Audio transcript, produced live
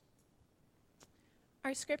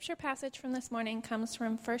Our scripture passage from this morning comes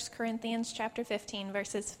from 1 Corinthians chapter 15,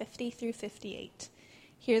 verses 50 through 58.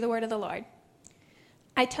 Hear the word of the Lord.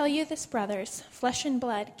 I tell you this, brothers, flesh and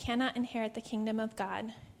blood cannot inherit the kingdom of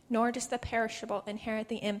God, nor does the perishable inherit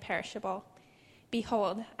the imperishable.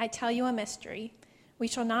 Behold, I tell you a mystery. We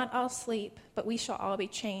shall not all sleep, but we shall all be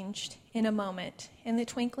changed in a moment, in the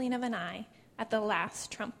twinkling of an eye, at the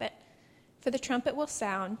last trumpet. For the trumpet will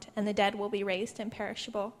sound, and the dead will be raised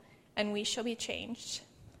imperishable, and we shall be changed.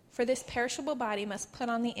 For this perishable body must put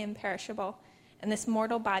on the imperishable, and this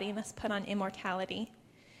mortal body must put on immortality.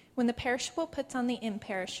 When the perishable puts on the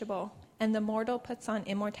imperishable, and the mortal puts on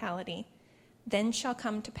immortality, then shall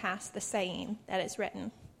come to pass the saying that is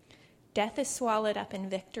written, Death is swallowed up in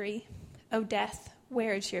victory. O death,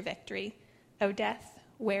 where is your victory? O death,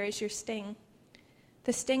 where is your sting?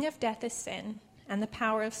 The sting of death is sin, and the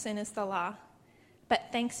power of sin is the law. But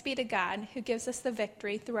thanks be to God who gives us the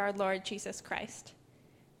victory through our Lord Jesus Christ.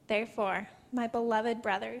 Therefore, my beloved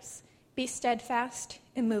brothers, be steadfast,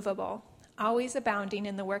 immovable, always abounding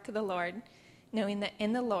in the work of the Lord, knowing that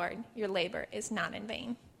in the Lord your labor is not in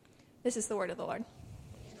vain. This is the word of the Lord.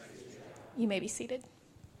 You may be seated.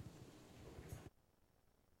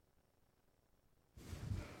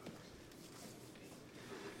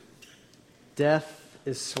 Death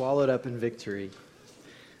is swallowed up in victory.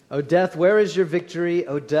 O death, where is your victory?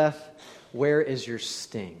 O death, where is your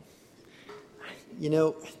sting? You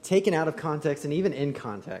know, taken out of context and even in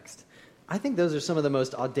context, I think those are some of the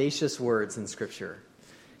most audacious words in Scripture.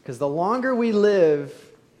 Because the longer we live,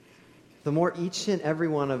 the more each and every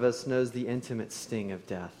one of us knows the intimate sting of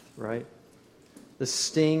death, right? The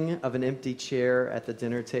sting of an empty chair at the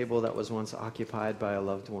dinner table that was once occupied by a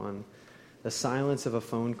loved one. The silence of a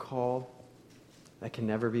phone call that can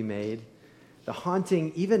never be made. The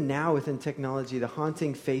haunting, even now within technology, the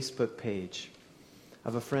haunting Facebook page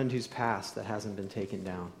of a friend who's passed that hasn't been taken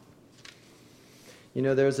down. You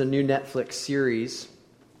know, there's a new Netflix series,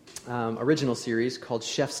 original series called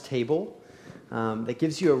Chef's Table, that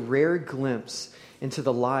gives you a rare glimpse into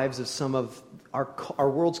the lives of some of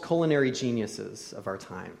our world's culinary geniuses of our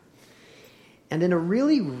time. And in a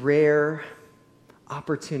really rare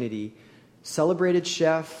opportunity, celebrated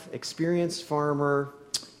chef, experienced farmer,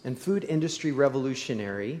 and food industry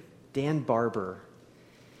revolutionary, Dan Barber,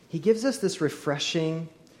 he gives us this refreshing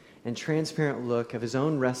and transparent look of his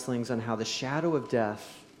own wrestlings on how the shadow of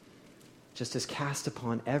death just is cast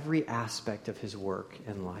upon every aspect of his work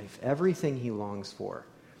and life, everything he longs for,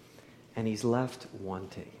 and he's left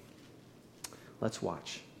wanting. Let's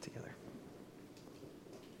watch together.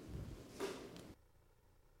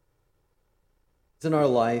 In our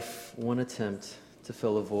life, one attempt to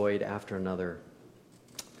fill a void after another.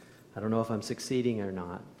 I don't know if I'm succeeding or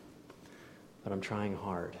not, but I'm trying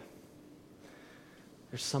hard.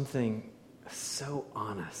 There's something so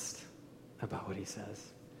honest about what he says,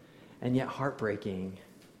 and yet heartbreaking.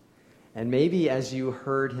 And maybe as you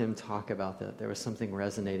heard him talk about that, there was something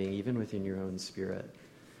resonating even within your own spirit.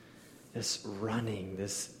 This running,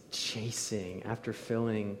 this chasing after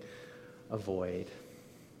filling a void.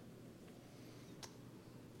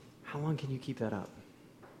 How long can you keep that up?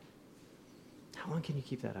 How long can you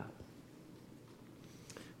keep that up?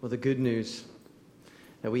 Well, the good news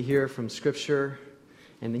that we hear from Scripture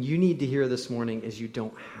and that you need to hear this morning is you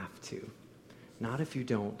don't have to. Not if you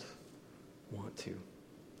don't want to.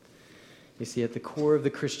 You see, at the core of the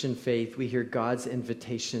Christian faith, we hear God's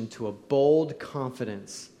invitation to a bold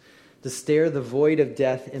confidence to stare the void of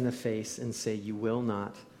death in the face and say, you will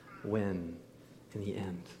not win in the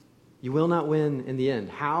end. You will not win in the end.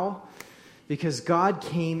 How? Because God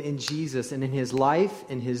came in Jesus, and in his life,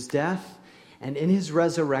 in his death, and in his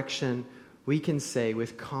resurrection, we can say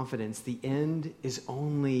with confidence, the end is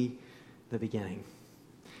only the beginning.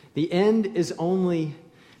 The end is only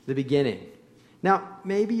the beginning. Now,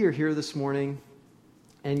 maybe you're here this morning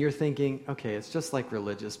and you're thinking, okay, it's just like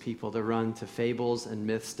religious people to run to fables and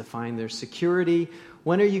myths to find their security.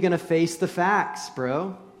 When are you going to face the facts,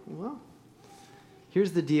 bro? Well,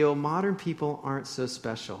 here's the deal. Modern people aren't so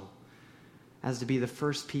special as to be the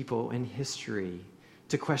first people in history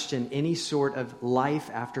to question any sort of life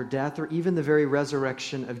after death or even the very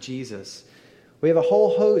resurrection of Jesus. We have a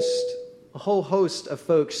whole host of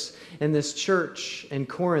folks in this church in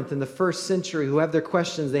Corinth in the first century who have their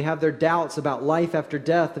questions, they have their doubts about life after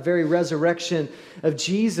death, the very resurrection of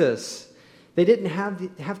Jesus. They didn't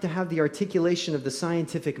have to have the articulation of the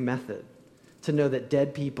scientific method to know that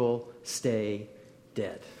dead people stay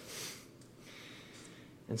dead.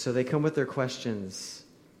 And so they come with their questions.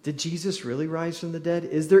 Did Jesus really rise from the dead?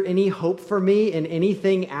 Is there any hope for me in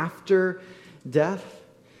anything after death?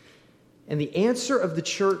 And the answer of the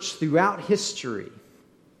church throughout history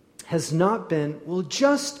has not been, well,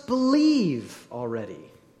 just believe already.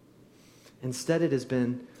 Instead, it has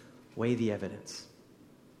been, weigh the evidence.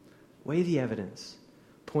 Weigh the evidence,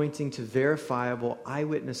 pointing to verifiable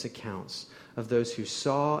eyewitness accounts of those who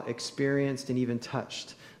saw, experienced, and even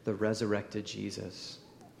touched the resurrected Jesus.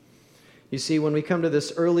 You see, when we come to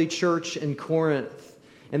this early church in Corinth,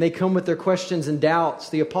 and they come with their questions and doubts,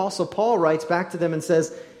 the Apostle Paul writes back to them and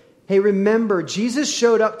says, hey, remember, Jesus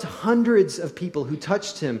showed up to hundreds of people who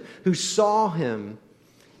touched him, who saw him.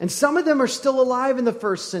 And some of them are still alive in the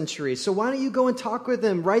first century. So why don't you go and talk with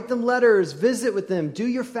them, write them letters, visit with them, do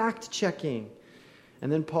your fact checking. And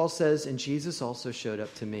then Paul says, and Jesus also showed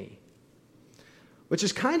up to me. Which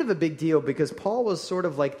is kind of a big deal because Paul was sort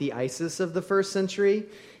of like the ISIS of the first century.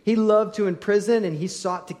 He loved to imprison and he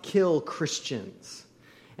sought to kill Christians.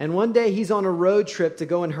 And one day he's on a road trip to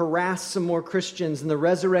go and harass some more Christians, and the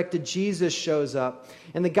resurrected Jesus shows up.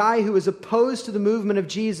 And the guy who is opposed to the movement of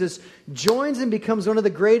Jesus joins and becomes one of the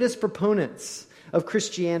greatest proponents of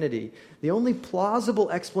Christianity. The only plausible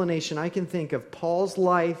explanation I can think of Paul's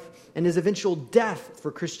life and his eventual death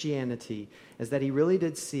for Christianity is that he really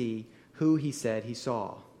did see who he said he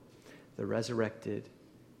saw, the resurrected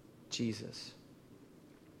Jesus.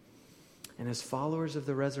 And as followers of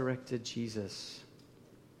the resurrected Jesus,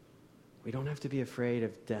 we don't have to be afraid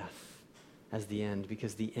of death as the end,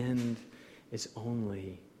 because the end is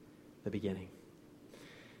only the beginning.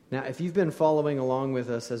 Now, if you've been following along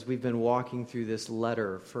with us as we've been walking through this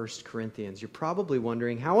letter, 1 Corinthians, you're probably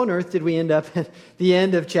wondering, how on earth did we end up at the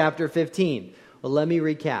end of chapter 15? Well, let me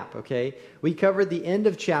recap, okay? We covered the end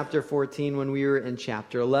of chapter 14 when we were in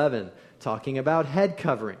chapter 11, talking about head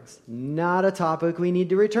coverings. Not a topic we need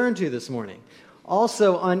to return to this morning.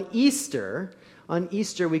 Also, on Easter,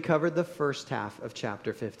 we covered the first half of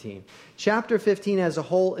chapter 15. Chapter 15 as a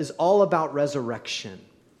whole is all about resurrection.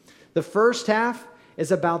 The first half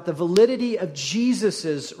is about the validity of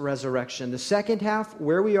Jesus' resurrection. The second half,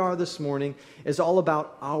 where we are this morning, is all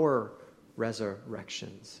about our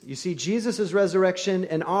resurrections. You see, Jesus' resurrection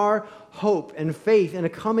and our hope and faith in a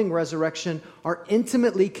coming resurrection are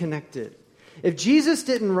intimately connected. If Jesus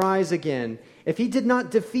didn't rise again, if he did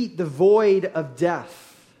not defeat the void of death,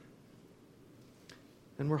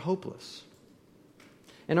 then we're hopeless.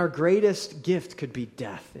 And our greatest gift could be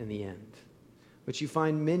death in the end, which you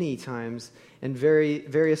find many times in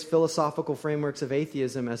various philosophical frameworks of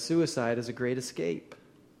atheism as suicide as a great escape.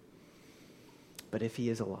 But if he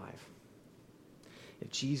is alive,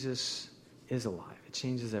 if Jesus is alive, it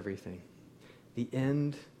changes everything. The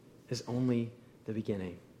end is only the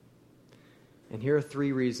beginning. And here are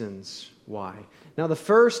 3 reasons why. Now, the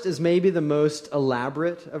first is maybe the most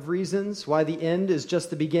elaborate of reasons why the end is just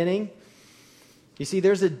the beginning. You see,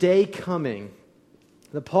 there's a day coming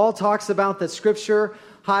that Paul talks about, that Scripture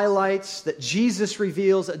highlights, that Jesus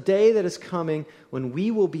reveals, a day that is coming when we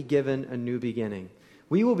will be given a new beginning.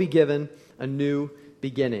 We will be given a new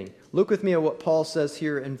beginning. Look with me at what Paul says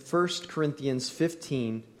here in 1 Corinthians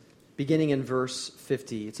 15, beginning in verse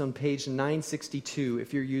 50. It's on page 962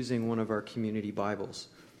 if you're using one of our community Bibles.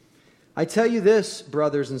 I tell you this,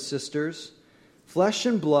 brothers and sisters, flesh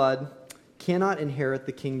and blood cannot inherit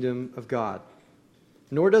the kingdom of God,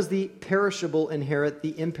 nor does the perishable inherit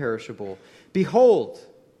the imperishable. Behold,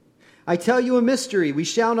 I tell you a mystery. We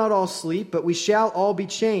shall not all sleep, but we shall all be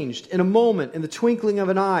changed in a moment, in the twinkling of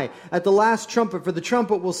an eye, at the last trumpet. For the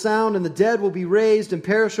trumpet will sound, and the dead will be raised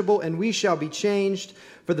imperishable, and we shall be changed.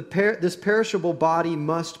 For this perishable body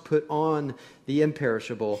must put on the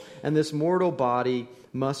imperishable, and this mortal body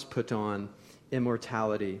must put on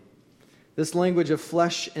immortality. This language of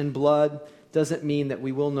flesh and blood doesn't mean that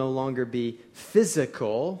we will no longer be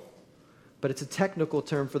physical, but it's a technical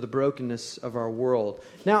term for the brokenness of our world.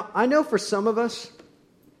 Now, I know for some of us,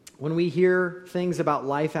 when we hear things about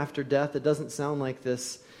life after death, it doesn't sound like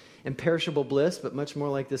this imperishable bliss, but much more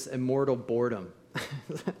like this immortal boredom.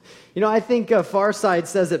 I think Far Side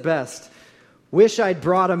says it best. Wish I'd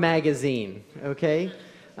brought a magazine, okay?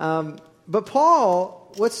 But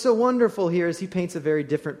Paul, what's so wonderful here is he paints a very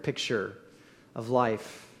different picture of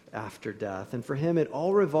life after death. And for him, it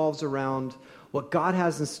all revolves around what God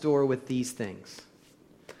has in store with these things.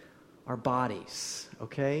 Our bodies,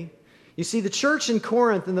 okay? You see, the church in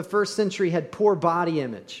Corinth in the first century had poor body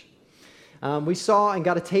image. We saw and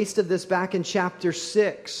got a taste of this back in chapter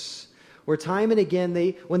 6, where time and again,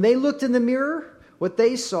 when they looked in the mirror, what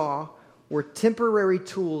they saw were temporary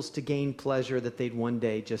tools to gain pleasure that they'd one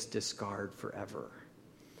day just discard forever.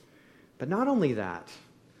 But not only that,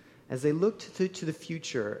 as they looked to the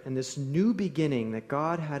future and this new beginning that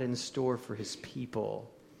God had in store for his people,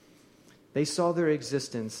 they saw their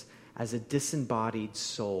existence as a disembodied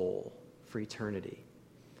soul for eternity.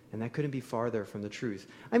 And that couldn't be farther from the truth.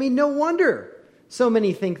 I mean, no wonder so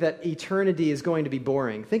many think that eternity is going to be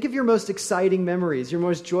boring. Think of your most exciting memories, your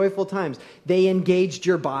most joyful times. They engaged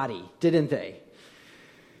your body, didn't they?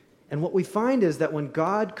 And what we find is that when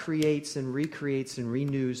God creates and recreates and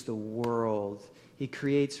renews the world, he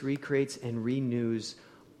creates, recreates, and renews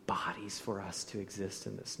bodies for us to exist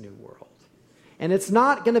in this new world. And it's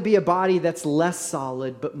not going to be a body that's less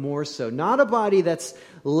solid, but more so. Not a body that's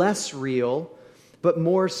less real, but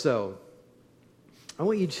more so. I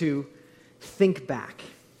want you to think back.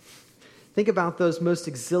 Think about those most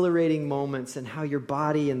exhilarating moments and how your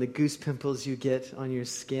body and the goose pimples you get on your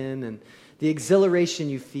skin and the exhilaration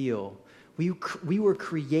you feel. We were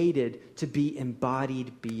created to be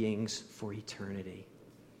embodied beings for eternity.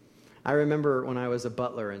 I remember when I was a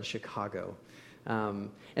butler in Chicago, and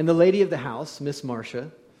the lady of the house, Miss Marcia,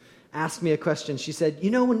 asked me a question. She said,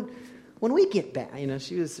 when we get back,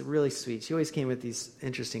 she was really sweet. She always came with these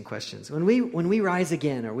interesting questions. When we rise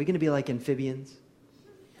again, are we going to be like amphibians?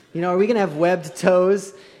 Are we going to have webbed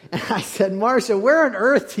toes? And I said, Marcia, where on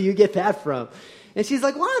earth do you get that from? And she's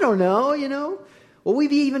like, well, I don't know, Will we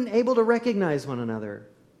be even able to recognize one another?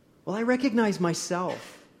 Will I recognize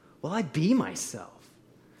myself? Will I be myself?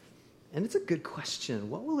 And it's a good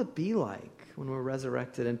question. What will it be like when we're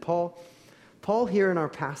resurrected? And Paul here in our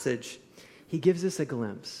passage, he gives us a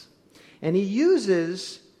glimpse. And he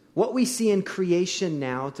uses what we see in creation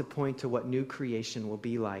now to point to what new creation will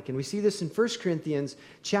be like. And we see this in 1 Corinthians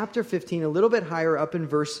chapter 15, a little bit higher up in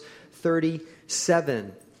verse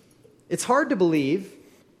 37. It's hard to believe,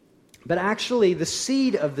 but actually the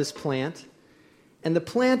seed of this plant and the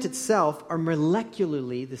plant itself are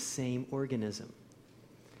molecularly the same organism.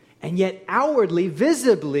 And yet outwardly,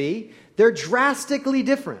 visibly, they're drastically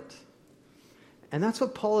different. And that's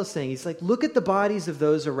what Paul is saying. He's like, look at the bodies of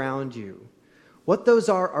those around you. What those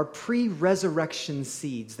are pre-resurrection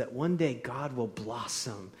seeds that one day God will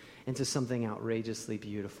blossom into something outrageously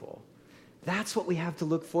beautiful. That's what we have to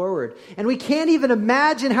look forward. And we can't even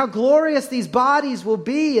imagine how glorious these bodies will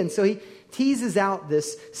be. And so he teases out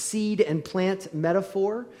this seed and plant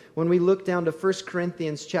metaphor when we look down to 1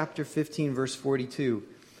 Corinthians chapter 15, verse 42.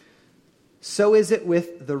 So is it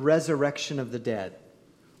with the resurrection of the dead.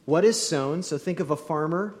 What is sown? So think of a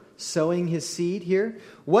farmer sowing his seed here.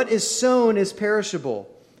 What is sown is perishable.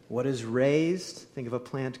 What is raised? Think of a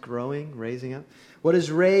plant growing, raising up. What is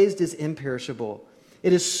raised is imperishable.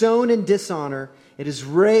 It is sown in dishonor. It is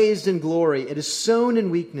raised in glory. It is sown in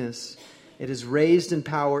weakness. It is raised in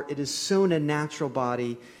power. It is sown a natural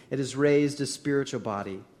body. It is raised a spiritual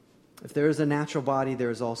body. If there is a natural body, there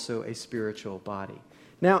is also a spiritual body.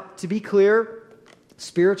 Now, to be clear,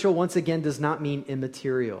 spiritual, once again, does not mean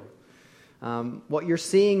immaterial. What you're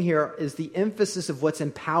seeing here is the emphasis of what's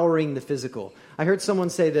empowering the physical. I heard someone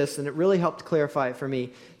say this, and it really helped clarify it for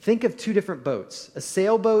me. Think of two different boats, a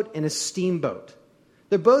sailboat and a steamboat.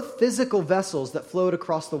 They're both physical vessels that float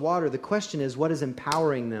across the water. The question is, what is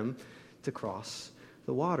empowering them to cross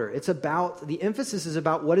the water? The emphasis is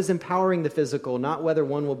about what is empowering the physical, not whether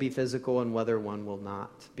one will be physical and whether one will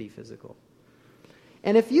not be physical.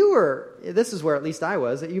 And if you were, this is where at least I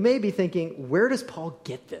was, that you may be thinking, where does Paul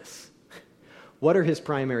get this? What are his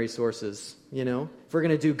primary sources? If we're going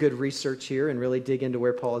to do good research here and really dig into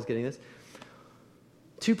where Paul is getting this.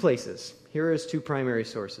 Two places. Here are his two primary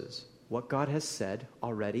sources. What God has said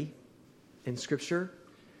already in Scripture,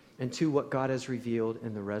 and two, what God has revealed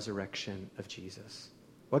in the resurrection of Jesus.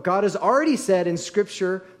 What God has already said in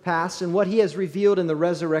Scripture past and what he has revealed in the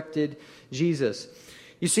resurrected Jesus.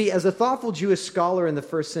 You see, as a thoughtful Jewish scholar in the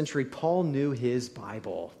first century, Paul knew his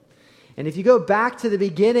Bible. And if you go back to the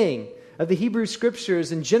beginning of the Hebrew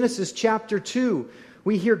Scriptures in Genesis chapter 2,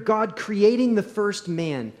 we hear God creating the first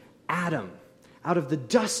man, Adam, out of the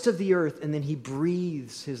dust of the earth, and then he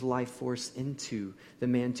breathes his life force into the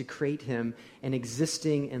man to create him an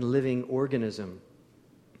existing and living organism.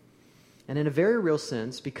 And in a very real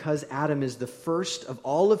sense, because Adam is the first of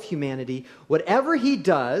all of humanity, whatever he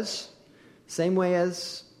does, same way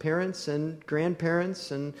as parents and grandparents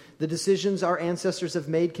and the decisions our ancestors have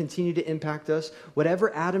made continue to impact us.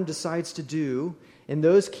 Whatever Adam decides to do in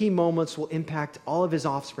those key moments will impact all of his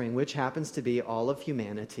offspring, which happens to be all of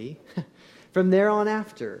humanity, from there on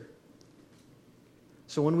after.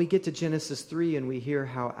 So when we get to Genesis 3 and we hear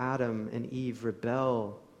how Adam and Eve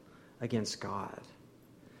rebel against God,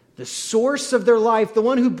 the source of their life, the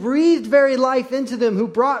one who breathed very life into them, who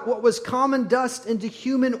brought what was common dust into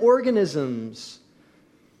human organisms,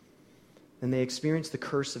 and they experience the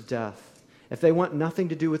curse of death. If they want nothing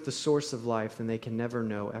to do with the source of life, then they can never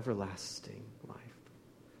know everlasting life.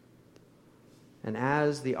 And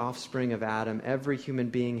as the offspring of Adam, every human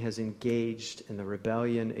being has engaged in the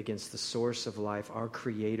rebellion against the source of life, our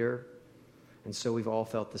Creator. And so we've all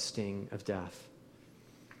felt the sting of death.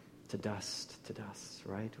 To dust,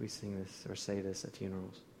 right? We sing this or say this at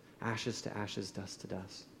funerals. Ashes to ashes, dust to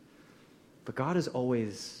dust. But God has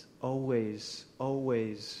always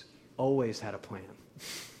had a plan.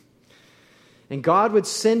 And God would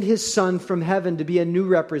send his Son from heaven to be a new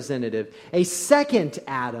representative, a second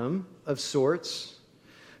Adam of sorts,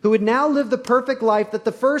 who would now live the perfect life that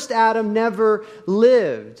the first Adam never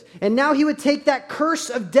lived. And now he would take that curse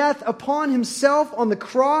of death upon himself on the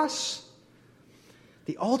cross,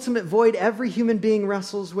 the ultimate void every human being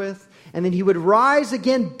wrestles with, and then he would rise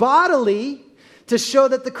again bodily to show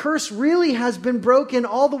that the curse really has been broken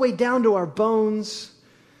all the way down to our bones.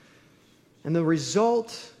 And the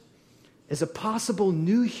result is a possible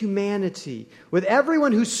new humanity with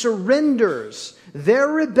everyone who surrenders their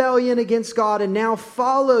rebellion against God and now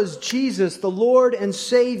follows Jesus, the Lord and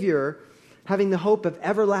Savior, having the hope of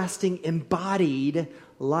everlasting embodied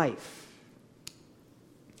life.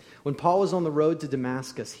 When Paul was on the road to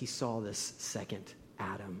Damascus, he saw this second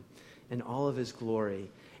Adam in all of his glory,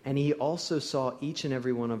 and he also saw each and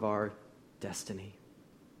every one of our destiny.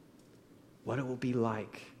 What it will be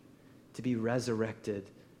like to be resurrected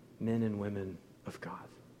men and women of God.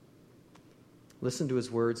 Listen to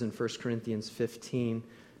his words in 1 Corinthians 15,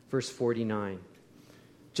 verse 49.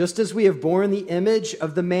 Just as we have borne the image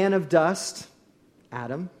of the man of dust,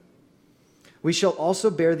 Adam, we shall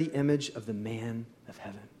also bear the image of the man of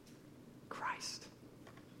heaven, Christ.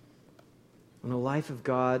 When the life of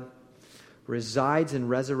God resides in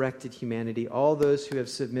resurrected humanity, all those who have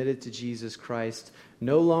submitted to Jesus Christ,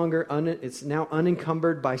 it's now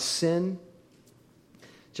unencumbered by sin.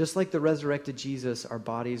 Just like the resurrected Jesus, our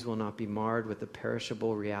bodies will not be marred with the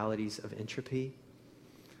perishable realities of entropy,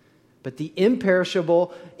 but the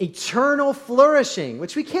imperishable, eternal flourishing,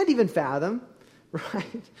 which we can't even fathom,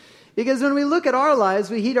 right? Because when we look at our lives,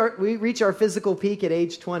 we reach our physical peak at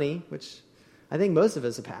age 20, which I think most of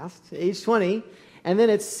us have passed, age 20, and then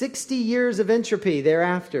it's 60 years of entropy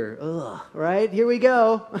thereafter. Ugh, right? Here we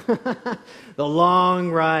go. The long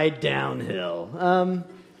ride downhill.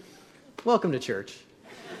 Welcome to church.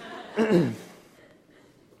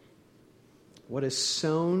 What is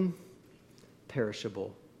sown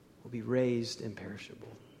perishable will be raised imperishable.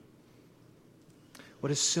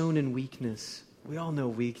 What is sown in weakness, we all know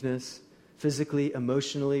weakness, physically,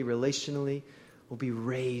 emotionally, relationally, will be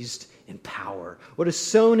raised in power. What is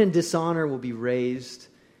sown in dishonor will be raised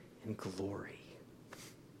in glory.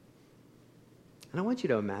 And I want you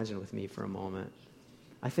to imagine with me for a moment.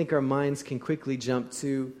 I think our minds can quickly jump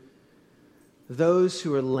to those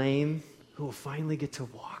who are lame, who will finally get to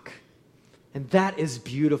walk. And that is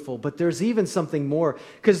beautiful. But there's even something more.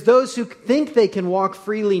 Because those who think they can walk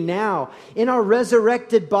freely now, in our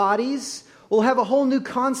resurrected bodies, we'll have a whole new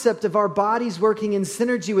concept of our bodies working in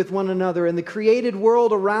synergy with one another and the created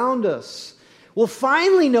world around us. We'll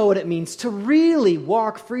finally know what it means to really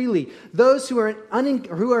walk freely. Those who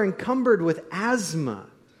are encumbered with asthma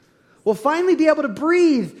will finally be able to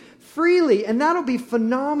breathe freely, and that'll be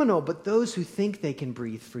phenomenal. But those who think they can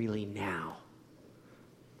breathe freely now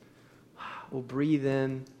will breathe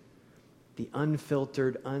in the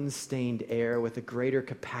unfiltered, unstained air with a greater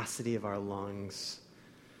capacity of our lungs.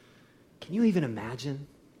 Can you even imagine?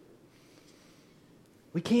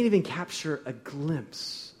 We can't even capture a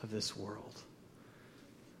glimpse of this world.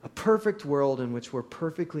 A perfect world in which we're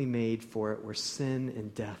perfectly made for it, where sin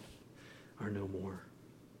and death are no more.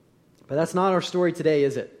 But that's not our story today,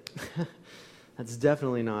 is it? That's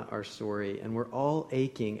definitely not our story. And we're all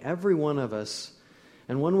aching. Every one of us,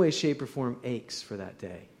 in one way, shape, or form, aches for that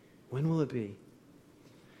day. When will it be?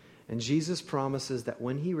 And Jesus promises that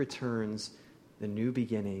when he returns, the new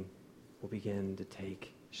beginning will begin to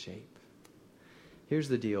take shape. Here's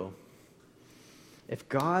the deal. If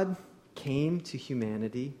God came to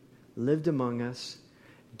humanity, lived among us,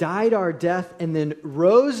 died our death, and then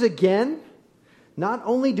rose again, not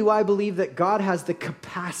only do I believe that God has the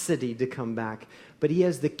capacity to come back, but he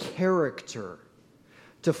has the character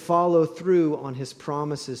to follow through on his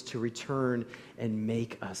promises to return and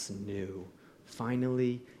make us new,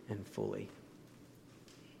 finally and fully.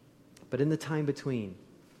 But in the time between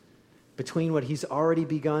what he's already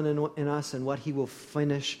begun in us and what he will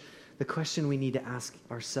finish, the question we need to ask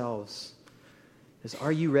ourselves is,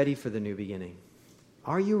 are you ready for the new beginning?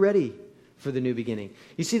 Are you ready for the new beginning?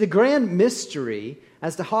 You see, the grand mystery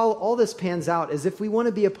as to how all this pans out is if we want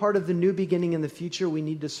to be a part of the new beginning in the future, we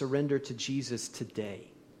need to surrender to Jesus today.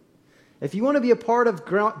 If you want to be a part of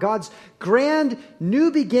God's grand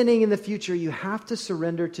new beginning in the future, you have to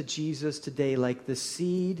surrender to Jesus today like the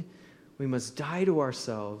seed. We must die to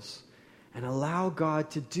ourselves and allow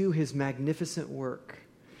God to do his magnificent work.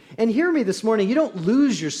 And hear me this morning, you don't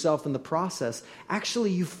lose yourself in the process.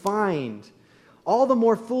 Actually, you find all the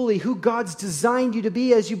more fully who God's designed you to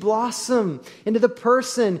be as you blossom into the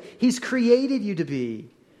person he's created you to be.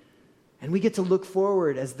 And we get to look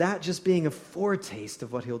forward as that just being a foretaste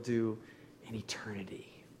of what he'll do in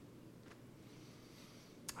eternity.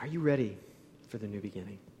 Are you ready for the new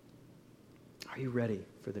beginning? Are you ready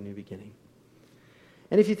for the new beginning?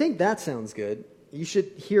 And if you think that sounds good, you should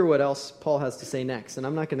hear what else Paul has to say next. And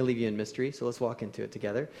I'm not going to leave you in mystery, so let's walk into it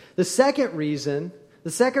together. The second reason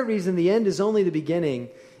the end is only the beginning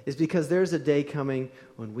is because there's a day coming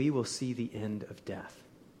when we will see the end of death.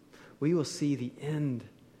 We will see the end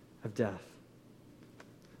of death.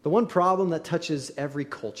 The one problem that touches every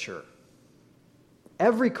culture,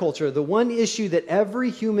 the one issue that every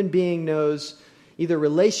human being knows either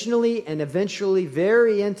relationally and eventually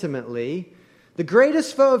very intimately, the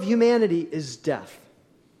greatest foe of humanity is death.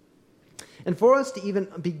 And for us to even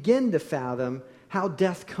begin to fathom how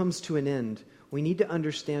death comes to an end, we need to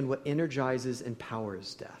understand what energizes and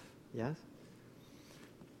powers death. Yes?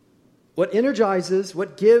 What energizes,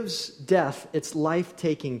 what gives death its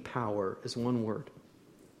life-taking power is one word.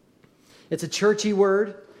 It's a churchy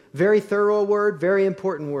word, very thorough word, very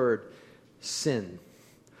important word. Sin.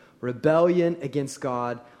 Rebellion against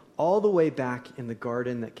God, all the way back in the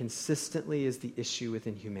garden that consistently is the issue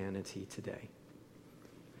within humanity today.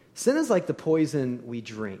 Sin is like the poison we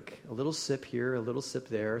drink. A little sip here, a little sip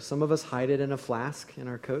there. Some of us hide it in a flask in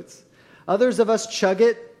our coats. Others of us chug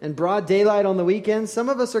it in broad daylight on the weekends. Some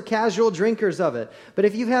of us are casual drinkers of it. But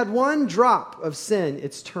if you've had one drop of sin,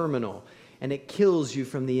 it's terminal, and it kills you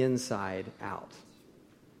from the inside out.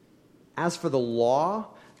 As for the law,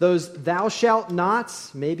 those thou shalt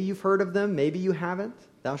nots, maybe you've heard of them, maybe you haven't.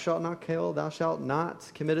 Thou shalt not kill, thou shalt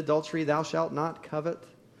not commit adultery, thou shalt not covet.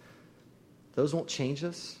 Those won't change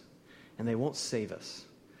us, and they won't save us.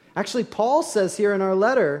 Actually, Paul says here in our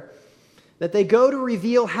letter that they go to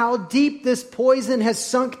reveal how deep this poison has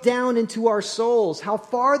sunk down into our souls, how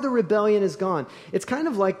far the rebellion has gone. It's kind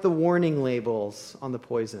of like the warning labels on the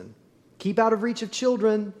poison. Keep out of reach of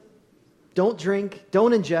children. Don't drink.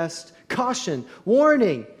 Don't ingest. Caution.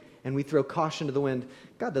 Warning. And we throw caution to the wind.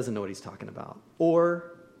 God doesn't know what he's talking about.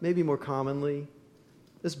 Or, maybe more commonly,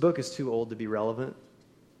 this book is too old to be relevant.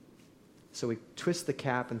 So we twist the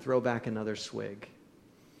cap and throw back another swig.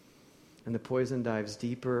 And the poison dives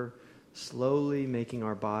deeper, slowly making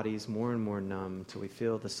our bodies more and more numb till we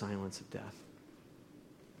feel the silence of death.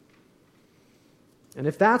 And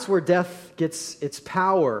if that's where death gets its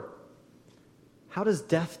power, how does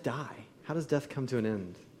death die? How does death come to an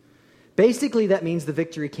end? Basically, that means the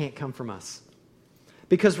victory can't come from us.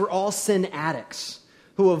 Because we're all sin addicts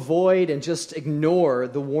who avoid and just ignore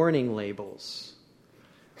the warning labels.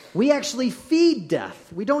 We actually feed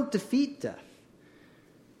death. We don't defeat death.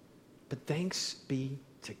 But thanks be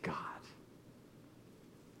to God.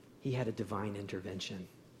 He had a divine intervention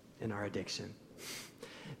in our addiction.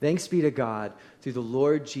 Thanks be to God, through the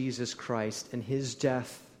Lord Jesus Christ and his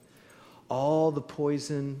death, all the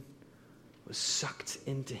poison was sucked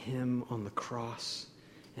into him on the cross.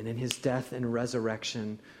 And in his death and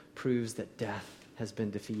resurrection proves that death has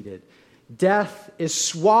been defeated. Death is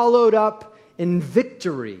swallowed up in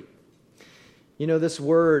victory. You know, this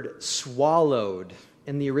word swallowed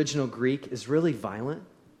in the original Greek is really violent.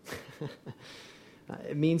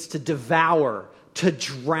 It means to devour, to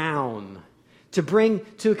drown, to bring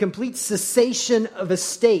to a complete cessation of a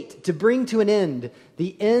state, to bring to an end,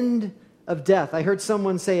 the end of death. I heard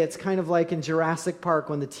someone say it's kind of like in Jurassic Park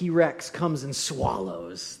when the T-Rex comes and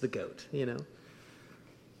swallows the goat, you know.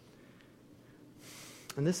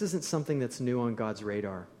 And this isn't something that's new on God's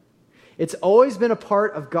radar. It's always been a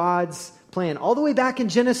part of God's plan. All the way back in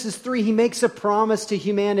Genesis 3, he makes a promise to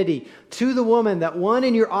humanity, to the woman, that one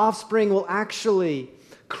in your offspring will actually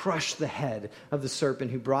crush the head of the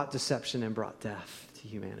serpent who brought deception and brought death to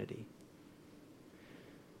humanity.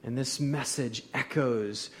 And this message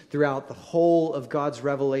echoes throughout the whole of God's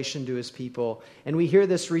revelation to his people. And we hear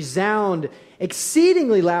this resound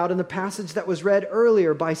exceedingly loud in the passage that was read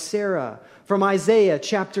earlier by Sarah from Isaiah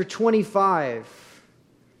chapter 25.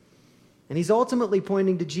 And he's ultimately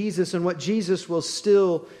pointing to Jesus and what Jesus will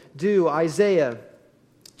still do. Isaiah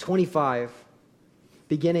 25,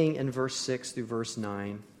 beginning in verse 6 through verse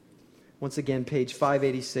 9. Once again, page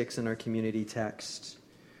 586 in our community text.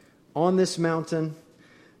 On this mountain,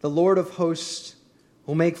 the Lord of hosts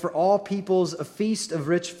will make for all peoples a feast of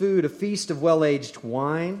rich food, a feast of well-aged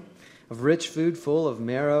wine, of rich food full of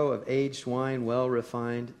marrow, of aged wine, well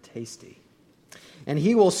refined, tasty. And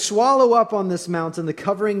he will swallow up on this mountain the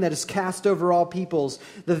covering that is cast over all peoples,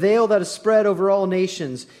 the veil that is spread over all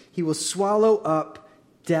nations. He will swallow up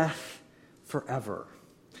death forever.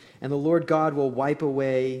 And the Lord God will wipe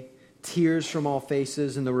away tears from all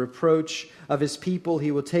faces, and the reproach of his people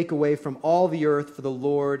he will take away from all the earth, for the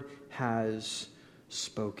Lord has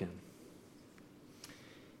spoken.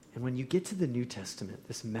 And when you get to the New Testament,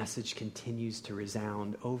 this message continues to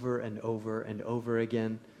resound over and over and over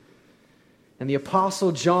again. And the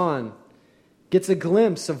Apostle John gets a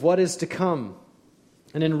glimpse of what is to come.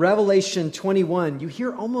 And in Revelation 21, you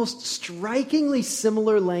hear almost strikingly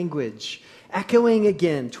similar language, echoing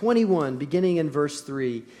again. 21, beginning in verse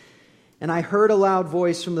 3. And I heard a loud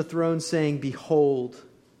voice from the throne saying, "Behold,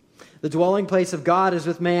 the dwelling place of God is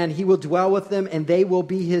with man. He will dwell with them, and they will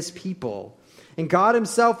be his people. And God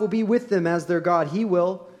himself will be with them as their God. He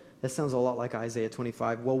will," that sounds a lot like Isaiah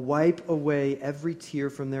 25, "will wipe away every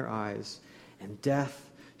tear from their eyes, and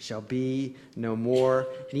death shall be no more.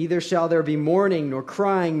 Neither shall there be mourning, nor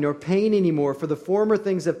crying, nor pain anymore, for the former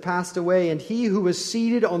things have passed away." And he who was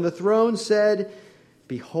seated on the throne said,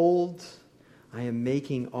 "Behold, I am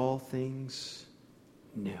making all things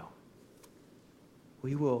new."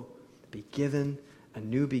 We will be given a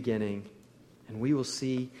new beginning, and we will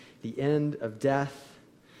see the end of death.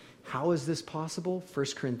 How is this possible?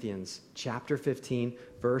 1 Corinthians chapter 15,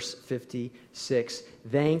 verse 56.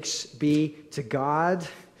 "Thanks be to God,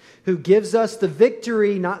 who gives us the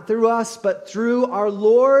victory, not through us, but through our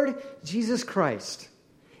Lord Jesus Christ."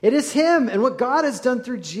 It is him and what God has done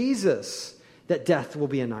through Jesus that death will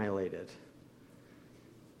be annihilated.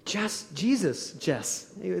 Jesus.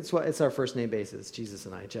 It's our first name basis. Jesus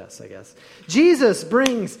and I, Jess, I guess. Jesus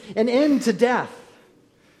brings an end to death.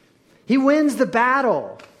 He wins the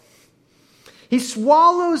battle. He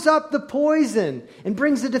swallows up the poison and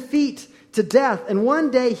brings a defeat to death. And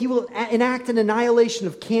one day he will enact an annihilation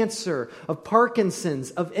of cancer, of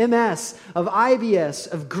Parkinson's, of MS, of IBS,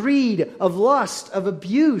 of greed, of lust, of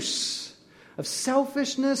abuse, of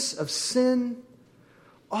selfishness, of sin.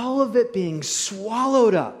 All of it being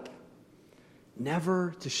swallowed up,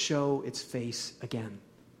 never to show its face again.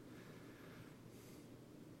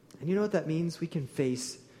 And you know what that means? We can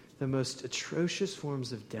face the most atrocious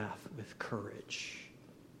forms of death with courage.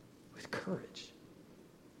 With courage.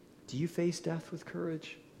 Do you face death with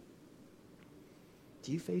courage?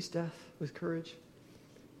 Do you face death with courage?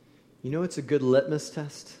 You know it's a good litmus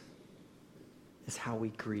test? Is how we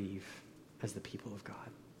grieve as the people of God.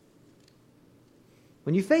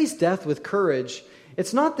 When you face death with courage,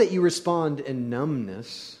 it's not that you respond in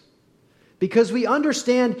numbness, because we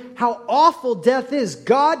understand how awful death is.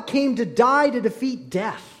 God came to die to defeat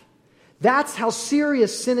death. That's how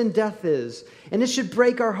serious sin and death is. And it should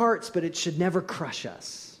break our hearts, but it should never crush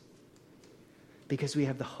us. Because we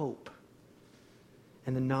have the hope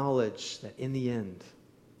and the knowledge that in the end,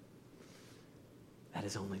 that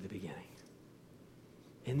is only the beginning.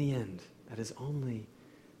 In the end, that is only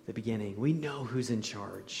the beginning. We know who's in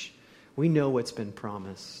charge. We know what's been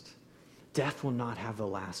promised. Death will not have the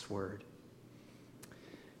last word.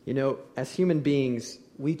 You know, as human beings,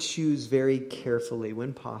 we choose very carefully,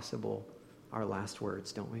 when possible, our last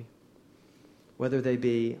words, don't we? Whether they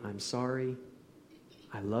be, "I'm sorry,"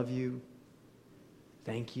 "I love you,"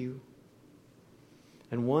 "thank you."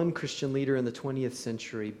 And one Christian leader in the 20th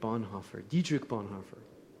century, Dietrich Bonhoeffer,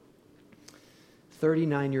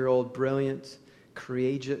 39-year-old, brilliant,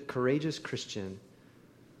 courageous Christian,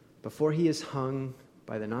 before he is hung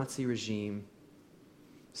by the Nazi regime,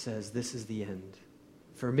 says, "This is the end.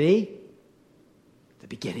 For me, the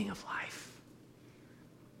beginning of life."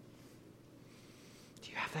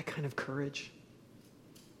 Do you have that kind of courage?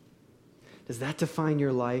 Does that define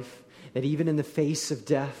your life? That even in the face of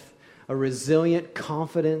death, a resilient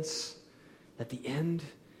confidence that the end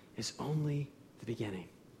is only the beginning?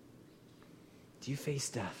 Do you face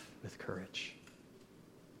death with courage?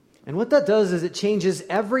 And what that does is it changes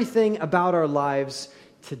everything about our lives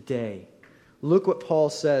today. Look what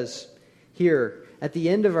Paul says here at the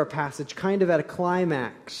end of our passage, kind of at a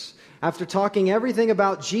climax. After talking everything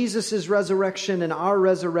about Jesus' resurrection and our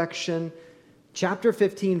resurrection, chapter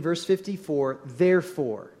 15, verse 54,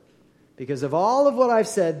 "Therefore, because of all of what I've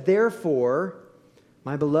said, therefore,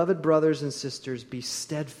 my beloved brothers and sisters, be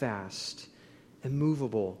steadfast,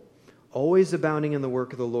 immovable, always abounding in the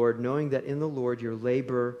work of the Lord, knowing that in the Lord your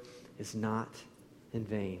labor is not in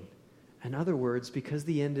vain." In other words, because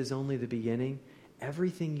the end is only the beginning,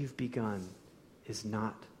 everything you've begun is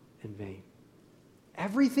not in vain.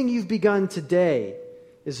 Everything you've begun today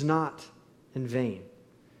is not in vain.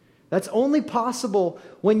 That's only possible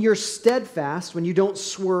when you're steadfast, when you don't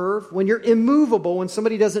swerve, when you're immovable, when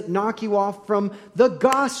somebody doesn't knock you off from the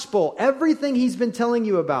gospel, everything he's been telling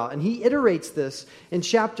you about. And he iterates this in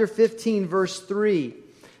chapter 15, verse 3,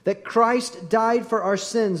 that Christ died for our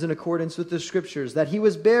sins in accordance with the Scriptures, that he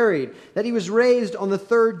was buried, that he was raised on the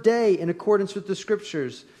third day in accordance with the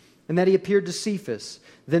Scriptures, and that he appeared to Cephas,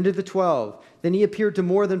 then to the 12. Then he appeared to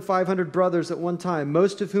more than 500 brothers at one time,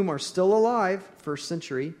 most of whom are still alive, first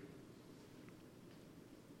century,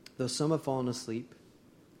 though some have fallen asleep.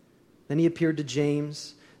 Then he appeared to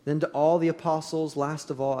James, then to all the apostles,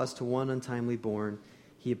 last of all, as to one untimely born,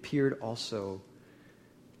 he appeared also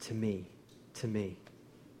to me. To me.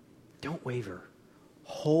 Don't waver.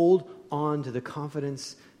 Hold on to the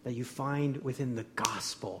confidence that you find within the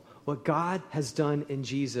gospel, what God has done in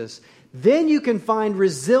Jesus. Then you can find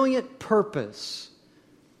resilient purpose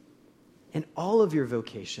in all of your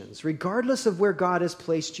vocations, regardless of where God has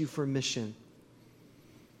placed you for mission.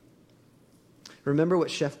 Remember what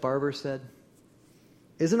Chef Barber said?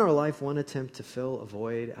 Isn't our life one attempt to fill a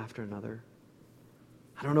void after another?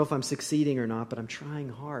 I don't know if I'm succeeding or not, but I'm trying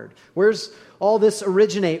hard. Where's all this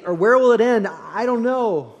originate? Or where will it end? I don't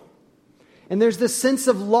know. And there's this sense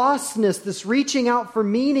of lostness, this reaching out for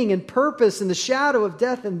meaning and purpose in the shadow of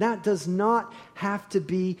death, and that does not have to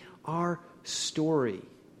be our story.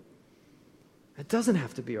 It doesn't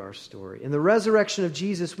have to be our story. In the resurrection of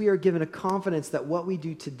Jesus, we are given a confidence that what we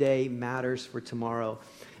do today matters for tomorrow.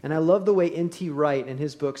 And I love the way N.T. Wright, in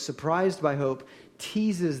his book, Surprised by Hope,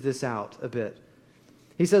 teases this out a bit.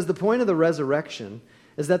 He says, the point of the resurrection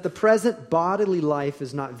is that the present bodily life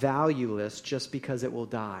is not valueless just because it will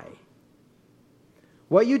die.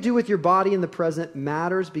 What you do with your body in the present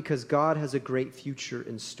matters because God has a great future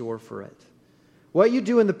in store for it. What you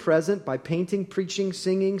do in the present by painting, preaching,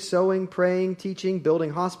 singing, sewing, praying, teaching, building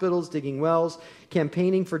hospitals, digging wells,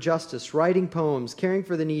 campaigning for justice, writing poems, caring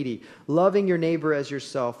for the needy, loving your neighbor as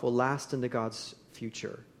yourself will last into God's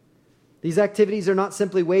future. These activities are not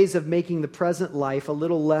simply ways of making the present life a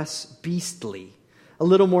little less beastly, a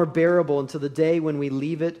little more bearable until the day when we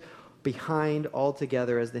leave it behind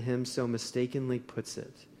altogether, as the hymn so mistakenly puts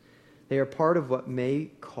it. They are part of what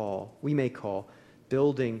we may call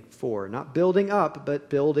building for, not building up, but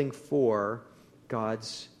building for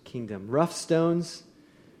God's kingdom. Rough stones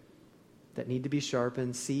that need to be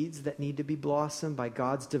sharpened, seeds that need to be blossomed by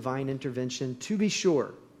God's divine intervention, to be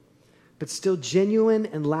sure, but still genuine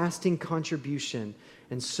and lasting contribution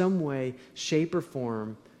in some way, shape, or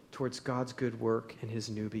form towards God's good work and his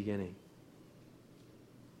new beginning.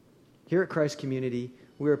 Here at Christ Community,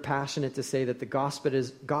 we are passionate to say that the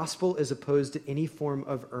gospel is opposed to any form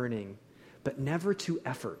of earning, but never to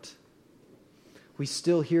effort. We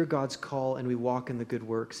still hear God's call and we walk in the good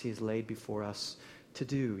works he has laid before us to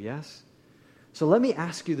do, yes? So let me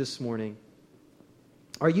ask you this morning,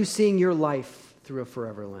 are you seeing your life through a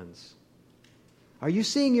forever lens? Are you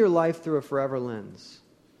seeing your life through a forever lens?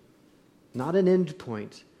 Not an end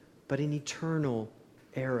point, but an eternal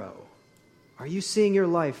arrow. Are you seeing your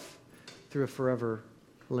life through a forever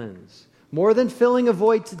lens? More than filling a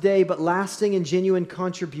void today, but lasting and genuine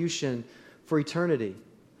contribution for eternity.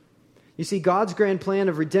 You see, God's grand plan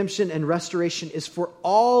of redemption and restoration is for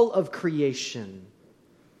all of creation.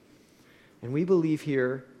 And we believe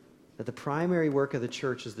here that the primary work of the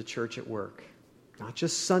church is the church at work. Not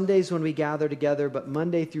just Sundays when we gather together, but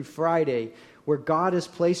Monday through Friday, where God has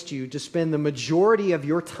placed you to spend the majority of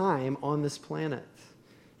your time on this planet,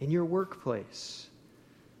 in your workplace,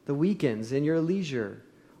 the weekends, in your leisure,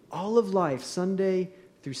 all of life, Sunday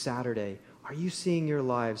through Saturday. Are you seeing your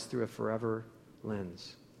lives through a forever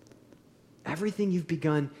lens? Everything you've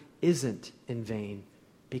begun isn't in vain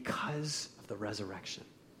because of the resurrection.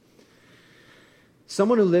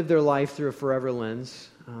 Someone who lived their life through a forever lens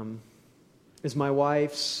is my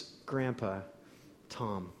wife's grandpa,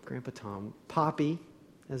 Tom. Grandpa Tom. Poppy,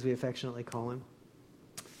 as we affectionately call him.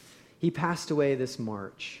 He passed away this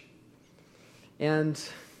March. And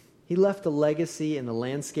he left a legacy in the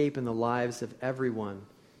landscape and the lives of everyone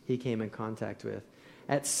he came in contact with.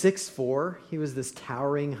 At 6'4", he was this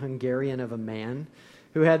towering Hungarian of a man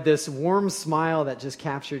who had this warm smile that just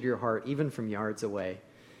captured your heart, even from yards away.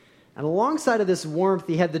 And alongside of this warmth,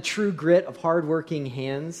 he had the true grit of hardworking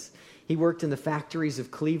hands. He worked in the factories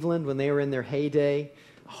of Cleveland when they were in their heyday.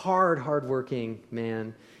 Hardworking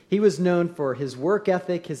man. He was known for his work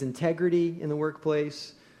ethic, his integrity in the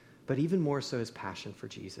workplace, but even more so his passion for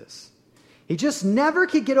Jesus. He just never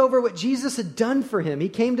could get over what Jesus had done for him. He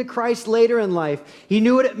came to Christ later in life. He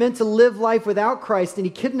knew what it meant to live life without Christ, and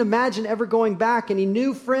he couldn't imagine ever going back. And he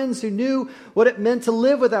knew friends who knew what it meant to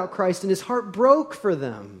live without Christ, and his heart broke for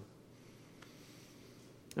them.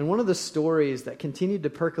 And one of the stories that continued to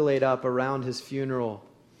percolate up around his funeral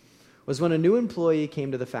was when a new employee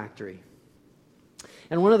came to the factory.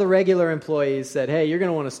 And one of the regular employees said, "Hey, you're going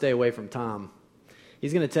to want to stay away from Tom.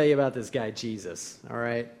 He's going to tell you about this guy, Jesus, all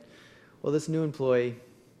right?" Well, this new employee,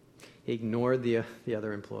 he ignored the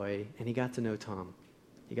other employee, and he got to know Tom.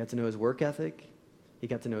 He got to know his work ethic. He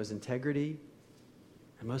got to know his integrity.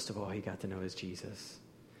 And most of all, he got to know his Jesus.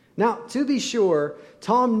 Now, to be sure,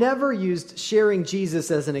 Tom never used sharing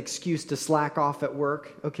Jesus as an excuse to slack off at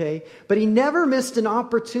work, okay? But he never missed an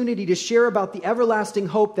opportunity to share about the everlasting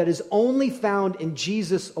hope that is only found in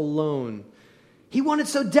Jesus alone. He wanted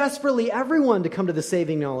so desperately everyone to come to the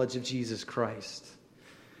saving knowledge of Jesus Christ.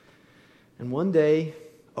 And one day,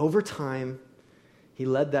 over time, he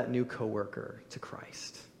led that new coworker to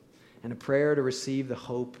Christ in a prayer to receive the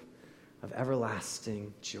hope of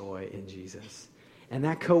everlasting joy in Jesus. And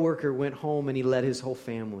that coworker went home and he led his whole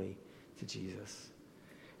family to Jesus.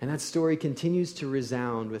 And that story continues to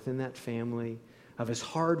resound within that family of his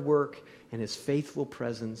hard work and his faithful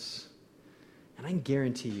presence. And I can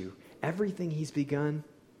guarantee you, everything he's begun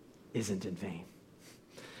isn't in vain.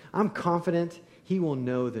 I'm confident he will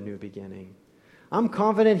know the new beginning. I'm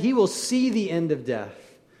confident he will see the end of death.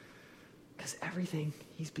 Because everything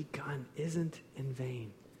he's begun isn't in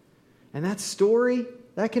vain. And that story,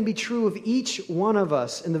 that can be true of each one of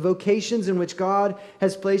us in the vocations in which God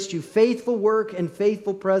has placed you. Faithful work and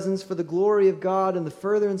faithful presence for the glory of God and the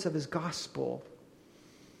furtherance of his gospel.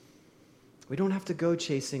 We don't have to go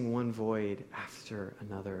chasing one void after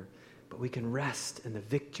another, but we can rest in the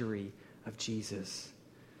victory of Jesus.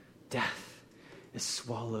 Death is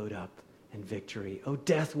swallowed up in victory. Oh,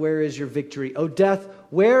 death, where is your victory? Oh, death,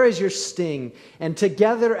 where is your sting? And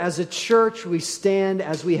together as a church, we stand,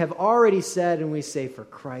 as we have already said, and we say, for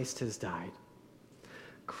Christ has died.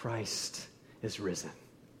 Christ is risen.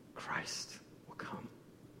 Christ will come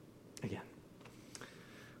again.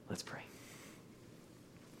 Let's pray.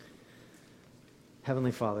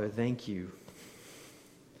 Heavenly Father, thank you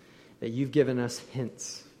that you've given us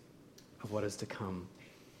hints of what is to come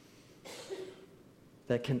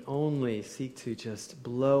that can only seek to just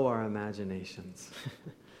blow our imaginations.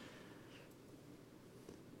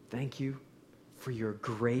 Thank you for your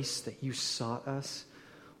grace that you sought us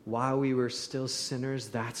while we were still sinners.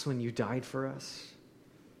 That's when you died for us.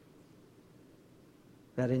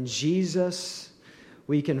 That in Jesus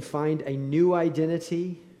we can find a new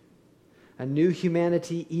identity, a new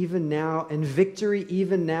humanity even now, and victory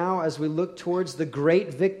even now as we look towards the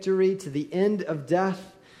great victory to the end of death,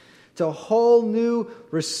 to a whole new,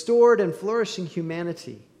 restored, and flourishing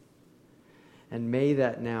humanity. And may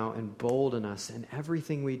that now embolden us in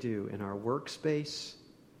everything we do, in our workspace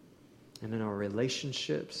and in our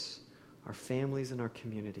relationships, our families, and our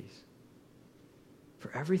communities. For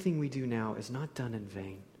everything we do now is not done in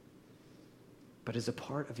vain, but is a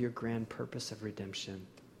part of your grand purpose of redemption.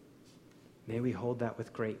 May we hold that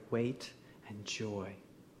with great weight and joy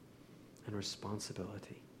and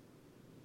responsibility.